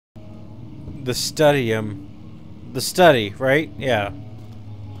the studium. The study, right? Yeah.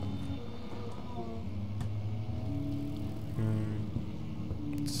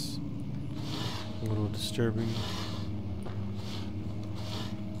 It's a little disturbing.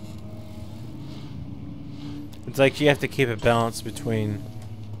 It's like you have to keep a balance between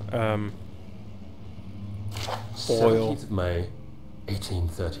oil. 17th of May,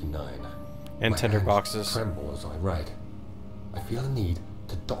 1839. And My tinder hands boxes. tremble as I write. I feel a need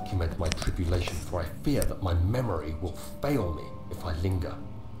to document my tribulation, for I fear that my memory will fail me if I linger.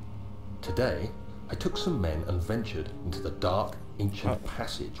 Today, I took some men and ventured into the dark, ancient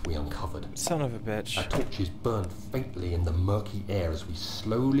passage we uncovered. Son of a bitch. Our torches burned faintly in the murky air as we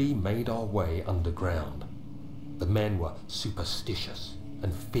slowly made our way underground. The men were superstitious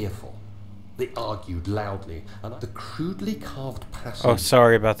and fearful. They argued loudly, and the crudely carved passage Oh,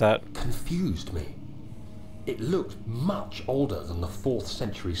 sorry about that. confused me. It looked much older than the 4th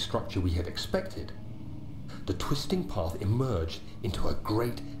century structure we had expected. The twisting path emerged into a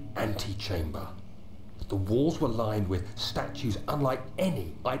great antechamber. The walls were lined with statues unlike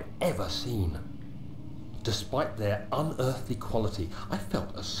any I'd ever seen. Despite their unearthly quality, I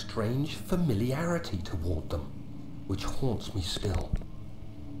felt a strange familiarity toward them, which haunts me still.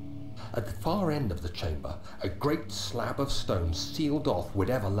 At the far end of the chamber, a great slab of stone sealed off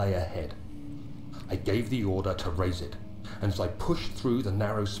whatever lay ahead. I gave the order to raise it, and as I pushed through the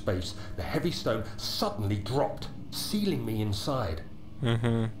narrow space, the heavy stone suddenly dropped, sealing me inside.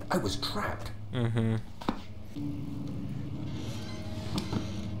 I was trapped.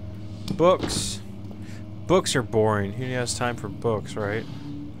 Books. Books are boring. Who has time for books, right?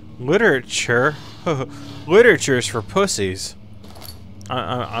 Literature? Literature's for pussies.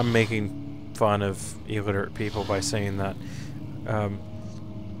 I'm making fun of illiterate people by saying that.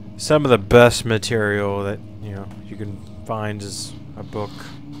 Some of the best material that, you know, you can find is a book.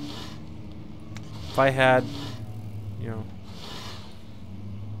 If I had, you know,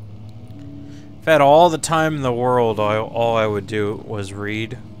 if I had all the time in the world, all I would do was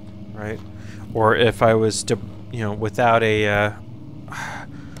read, right? Or if I was to, you know, without a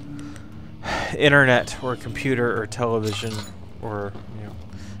internet or computer or television or, you know,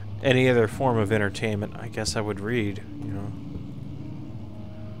 any other form of entertainment, I guess I would read, you know.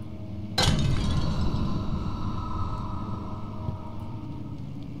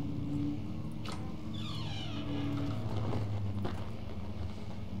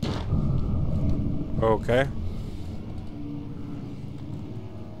 Okay.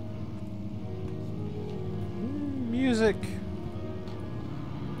 Music.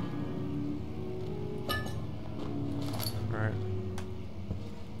 Alright.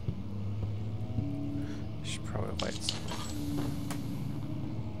 Should probably light some.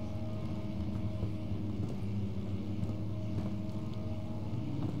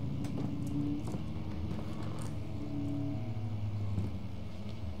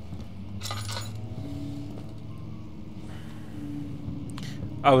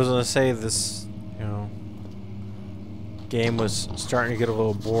 I was gonna say this, you know, game was starting to get a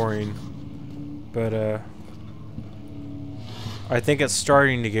little boring, but I think it's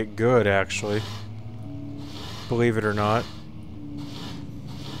starting to get good, actually. Believe it or not.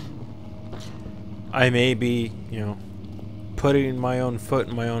 I may be, you know, putting my own foot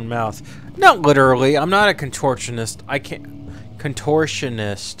in my own mouth. Not literally. I'm not a contortionist. I can't.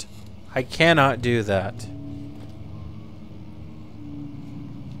 Contortionist. I cannot do that.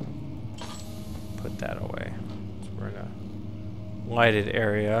 Put that away. We're in a lighted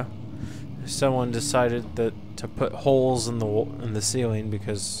area. Someone decided that to put holes in the ceiling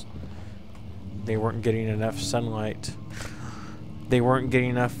because they weren't getting enough sunlight. They weren't getting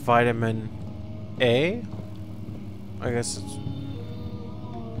enough vitamin A. I guess it's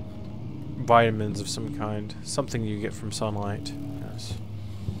vitamins of some kind. Something you get from sunlight. Yes.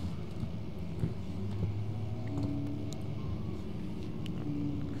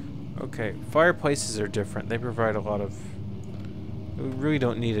 Okay, fireplaces are different. They provide a lot of... We really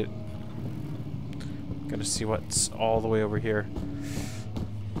don't need it. Gotta see what's all the way over here.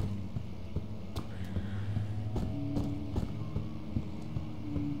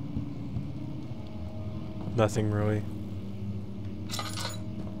 Nothing really.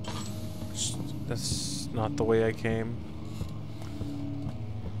 That's not the way I came.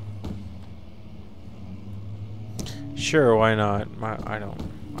 Sure, why not? I don't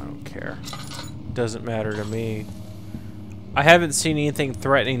care. Doesn't matter to me. I haven't seen anything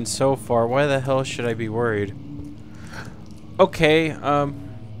threatening so far. Why the hell should I be worried? Okay,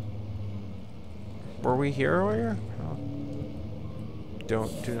 were we here earlier? Oh.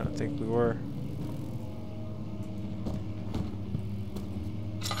 Do not think we were.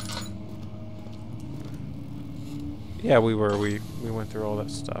 Yeah, we were. We went through all that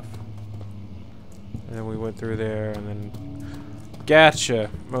stuff. And then we went through there, and then... Gotcha!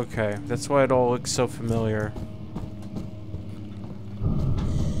 Okay, that's why it all looks so familiar.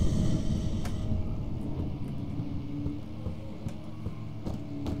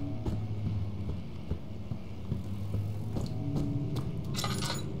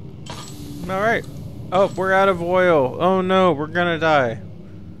 Alright. Oh, we're out of oil. Oh no, we're gonna die.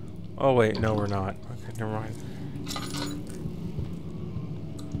 Oh wait, no we're not. Okay, never mind.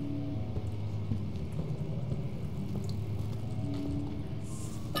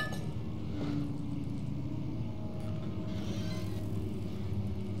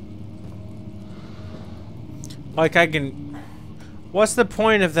 Like I can... What's the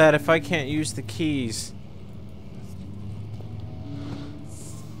point of that if I can't use the keys?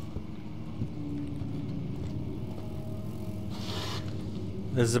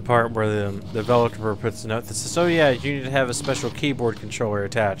 This is the part where the developer puts a note that says, oh yeah, you need to have a special keyboard controller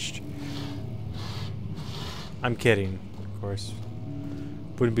attached. I'm kidding, of course.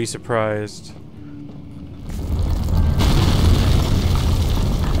 Wouldn't be surprised.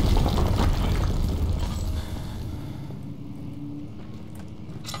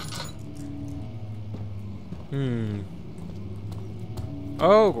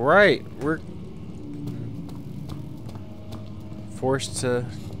 Oh, right. We're forced to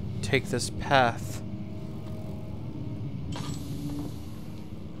take this path.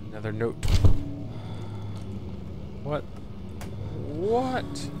 Another note. What? What?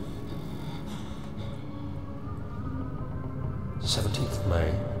 17th May,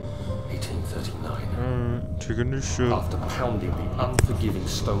 1839. Taking a shot. After pounding the unforgiving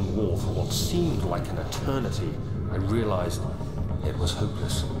stone wall for what seemed like an eternity, I realized it was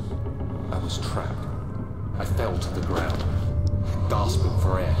hopeless. I was trapped. I fell to the ground, gasping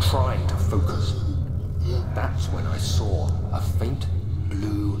for air, trying to focus. That's when I saw a faint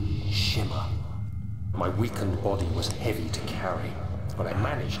blue shimmer. My weakened body was heavy to carry, but I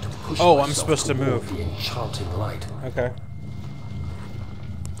managed to push myself I'm supposed to toward move. the enchanting light. Okay.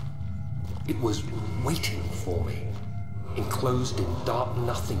 It was waiting for me. Enclosed in dark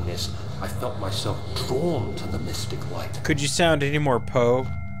nothingness, I felt myself drawn to the mystic light. Could you sound any more Poe?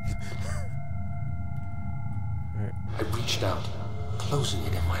 I reached out, closing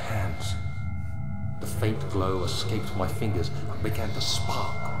it in my hands. The faint glow escaped my fingers and began to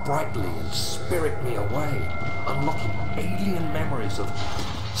spark brightly and spirit me away, unlocking alien memories of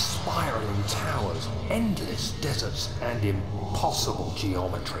spiraling towers, endless deserts, and impossible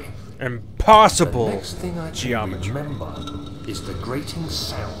geometry. Impossible The next thing I can geometry. remember is the grating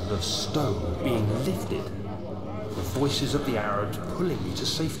sound of stone being lifted, the voices of the Arabs pulling me to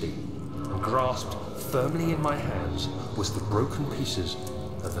safety, and grasped firmly in my hands was the broken pieces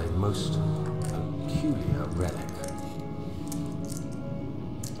of a most peculiar relic.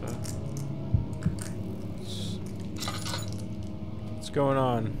 What's going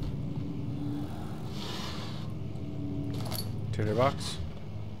on? Tinder box.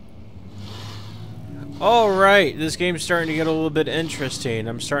 Alright, this game's starting to get a little bit interesting.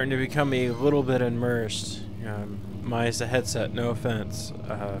 I'm starting to become a little bit immersed. Mine's the headset, no offense.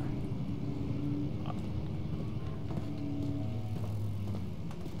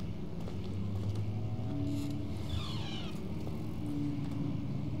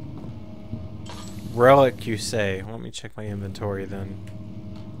 Relic, you say? Let me check my inventory then.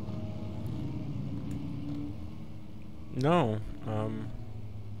 No,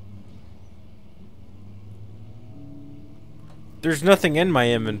 there's nothing in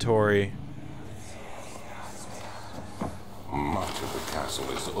my inventory. Much of the castle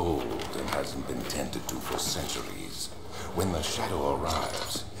is old and hasn't been tended to for centuries. When the shadow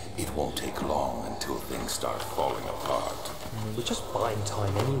arrives, it won't take long until things start falling apart. We're just buying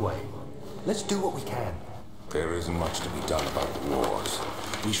time anyway. Let's do what we can. There isn't much to be done about the wars.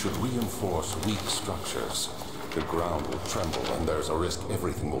 We should reinforce weak structures. The ground will tremble and there's a risk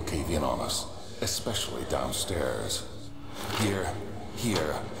everything will cave in on us, especially downstairs.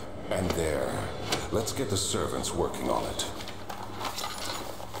 Here, and there. Let's get the servants working on it.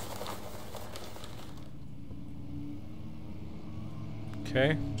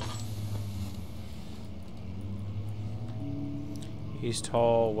 Okay. East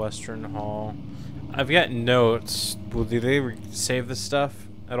Hall, Western Hall. I've got notes. Well, do they save this stuff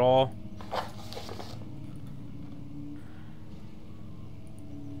at all?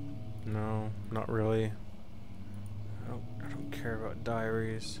 No, not really. I don't care about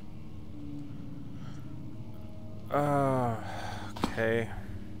diaries. Okay.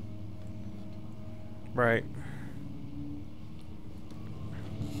 Right.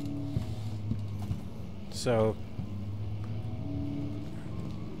 So,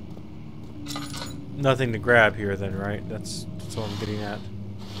 nothing to grab here then, right? That's what I'm getting at.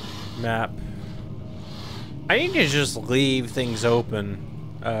 Map. I need to just leave things open.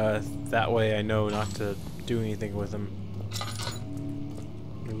 That way I know not to do anything with them.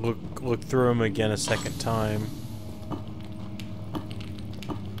 Look through them again a second time.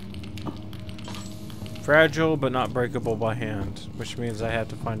 Fragile but not breakable by hand, which means I have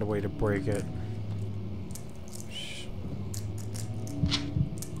to find a way to break it.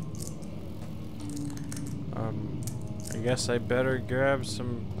 I guess I better grab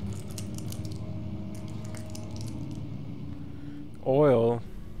some oil.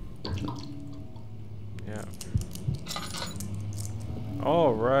 Yeah.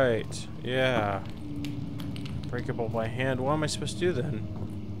 All right. Yeah. Breakable by hand. What am I supposed to do then?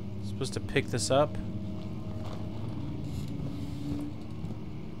 Supposed to pick this up?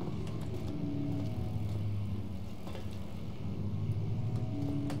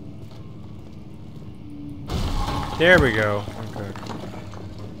 There we go. Okay.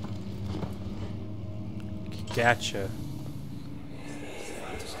 Gotcha.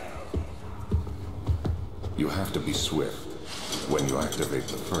 You have to be swift when you activate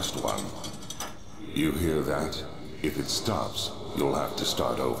the first one. You hear that? If it stops, you'll have to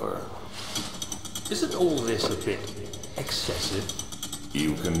start over. Isn't all this a bit excessive?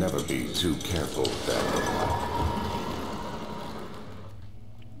 You can never be too careful, then.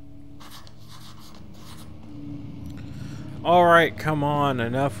 Alright, come on.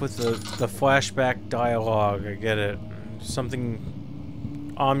 Enough with the flashback dialogue. I get it.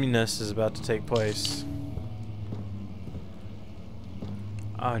 Something ominous is about to take place.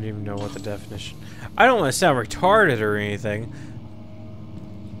 I don't even know what the definition... I don't want to sound retarded or anything,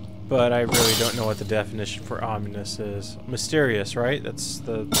 but I really don't know what the definition for ominous is. Mysterious, right? That's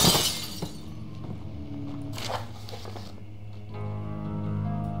the...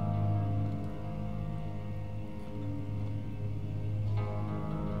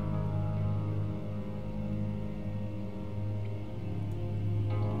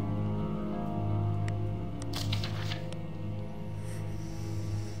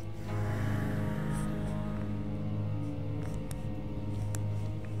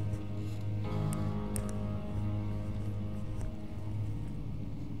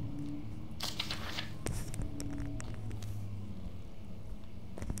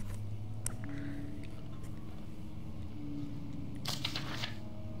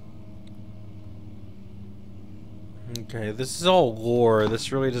 Okay, this is all lore.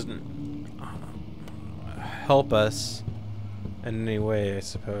 This really doesn't help us in any way, I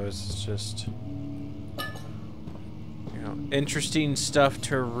suppose. It's just, you know, interesting stuff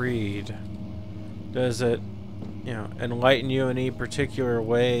to read. Does it, you know, enlighten you in any particular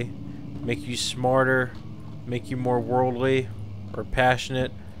way? Make you smarter? Make you more worldly or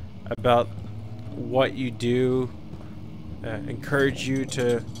passionate about what you do? Encourage you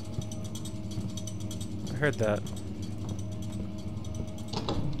to... I heard that.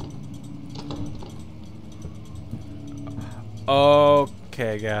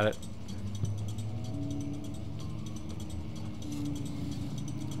 Okay, got it.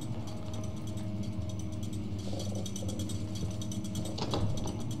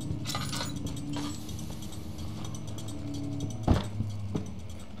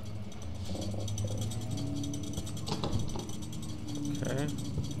 Okay.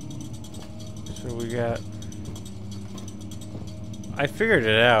 So we got... I figured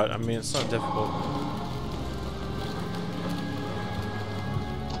it out. I mean, it's not difficult.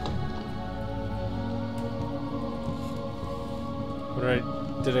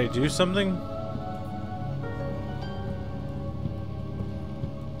 Did I do something?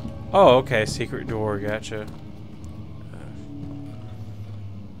 Oh, okay, secret door, gotcha.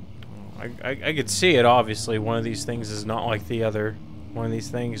 I could see it, obviously. One of these things is not like the other. One of these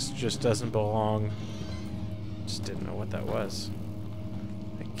things just doesn't belong. Just didn't know what that was.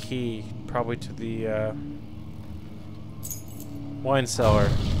 A key, probably to the wine cellar.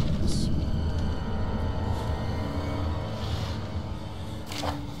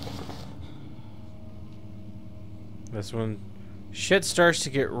 That's when shit starts to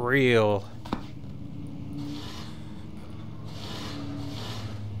get real.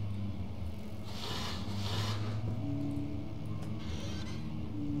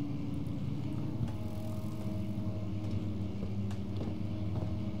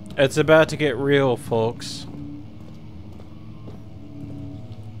 It's about to get real, folks.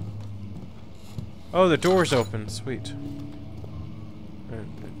 Oh, the door's open. Sweet.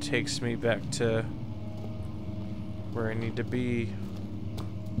 It takes me back to where I need to be,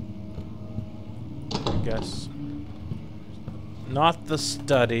 I guess. Not the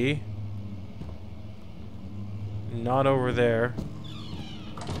study. not over there.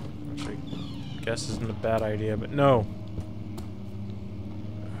 Which I guess isn't a bad idea, but no.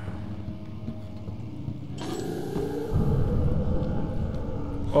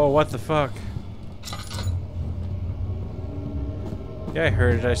 Oh, what the fuck? Yeah, I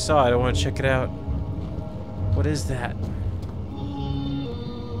heard it. I saw it. I want to check it out. What is that?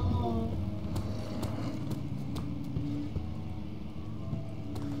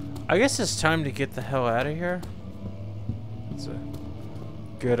 I guess it's time to get the hell out of here. It's a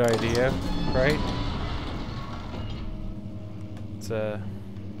good idea, right? It's a...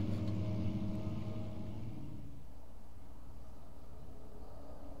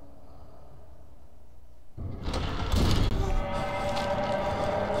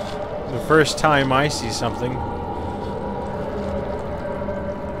 The first time I see something.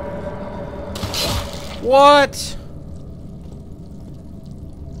 What?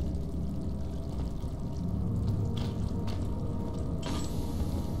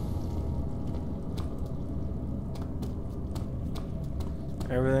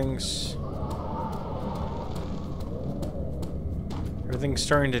 Everything's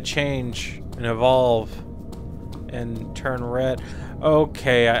starting to change and evolve and turn red.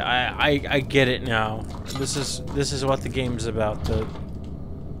 Okay, I get it now. This is what the game's about.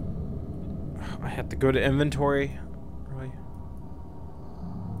 I have to go to inventory. Really?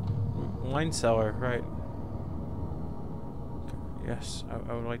 Wine cellar, right? Yes,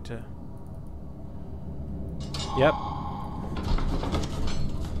 I would like to. Yep.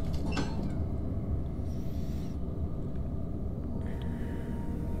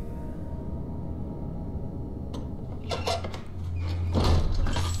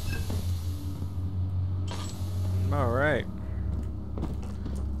 Alright.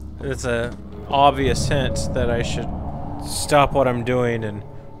 It's a obvious hint that I should stop what I'm doing and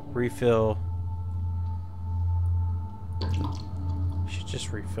refill. I should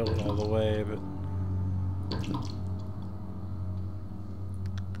just refill it all the way, but...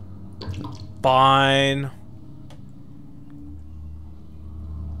 Fine.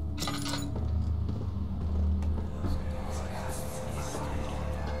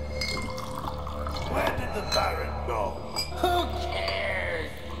 Where did the Baron go? Who cares?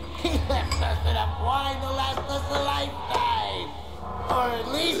 He left us enough wine to last us a lifetime. Or at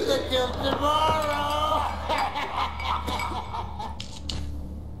least until tomorrow.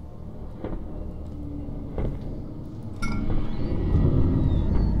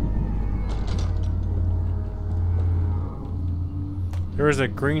 There was a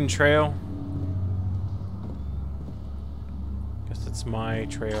green trail. Guess it's my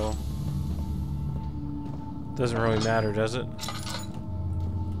trail. Doesn't really matter, does it?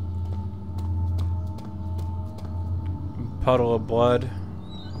 Puddle of blood.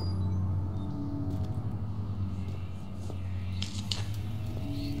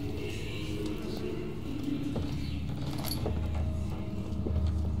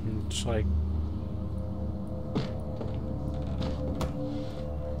 It's like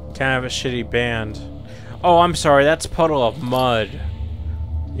kind of a shitty band. Oh, I'm sorry, that's Puddle of Mud.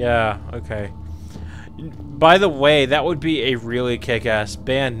 Yeah, okay. By the way, that would be a really kick-ass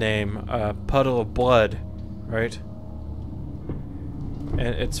band name, Puddle of Blood, right?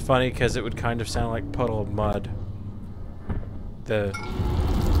 And it's funny because it would kind of sound like Puddle of Mud. The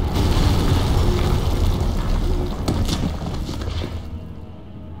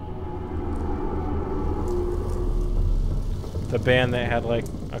band that had like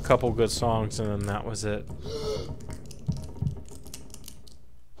a couple good songs and then that was it.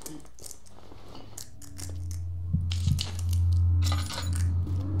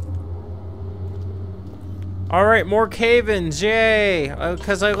 Alright, more cave-ins, yay!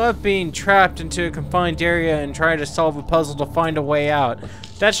 Because I love being trapped into a confined area and trying to solve a puzzle to find a way out.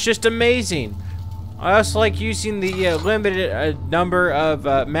 That's just amazing! I also like using the limited number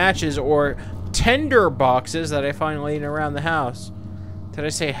of matches or tinder boxes that I find laying around the house. Did I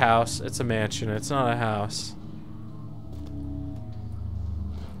say house? It's a mansion, it's not a house.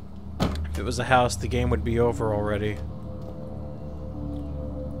 If it was a house, the game would be over already.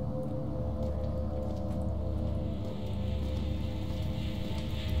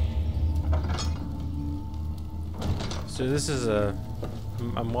 So this is a...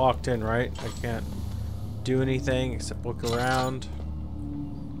 I'm locked in, right? I can't do anything except look around.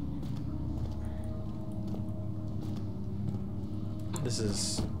 This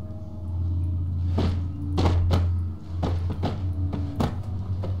is...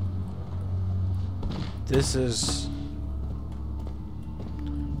 This is...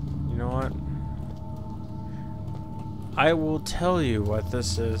 You know what? I will tell you what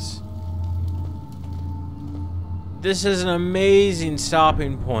this is. this is an amazing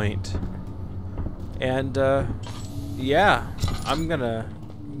stopping point. And yeah, I'm gonna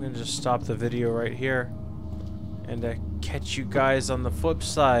just stop the video right here and catch you guys on the flip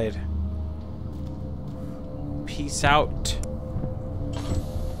side. Peace out.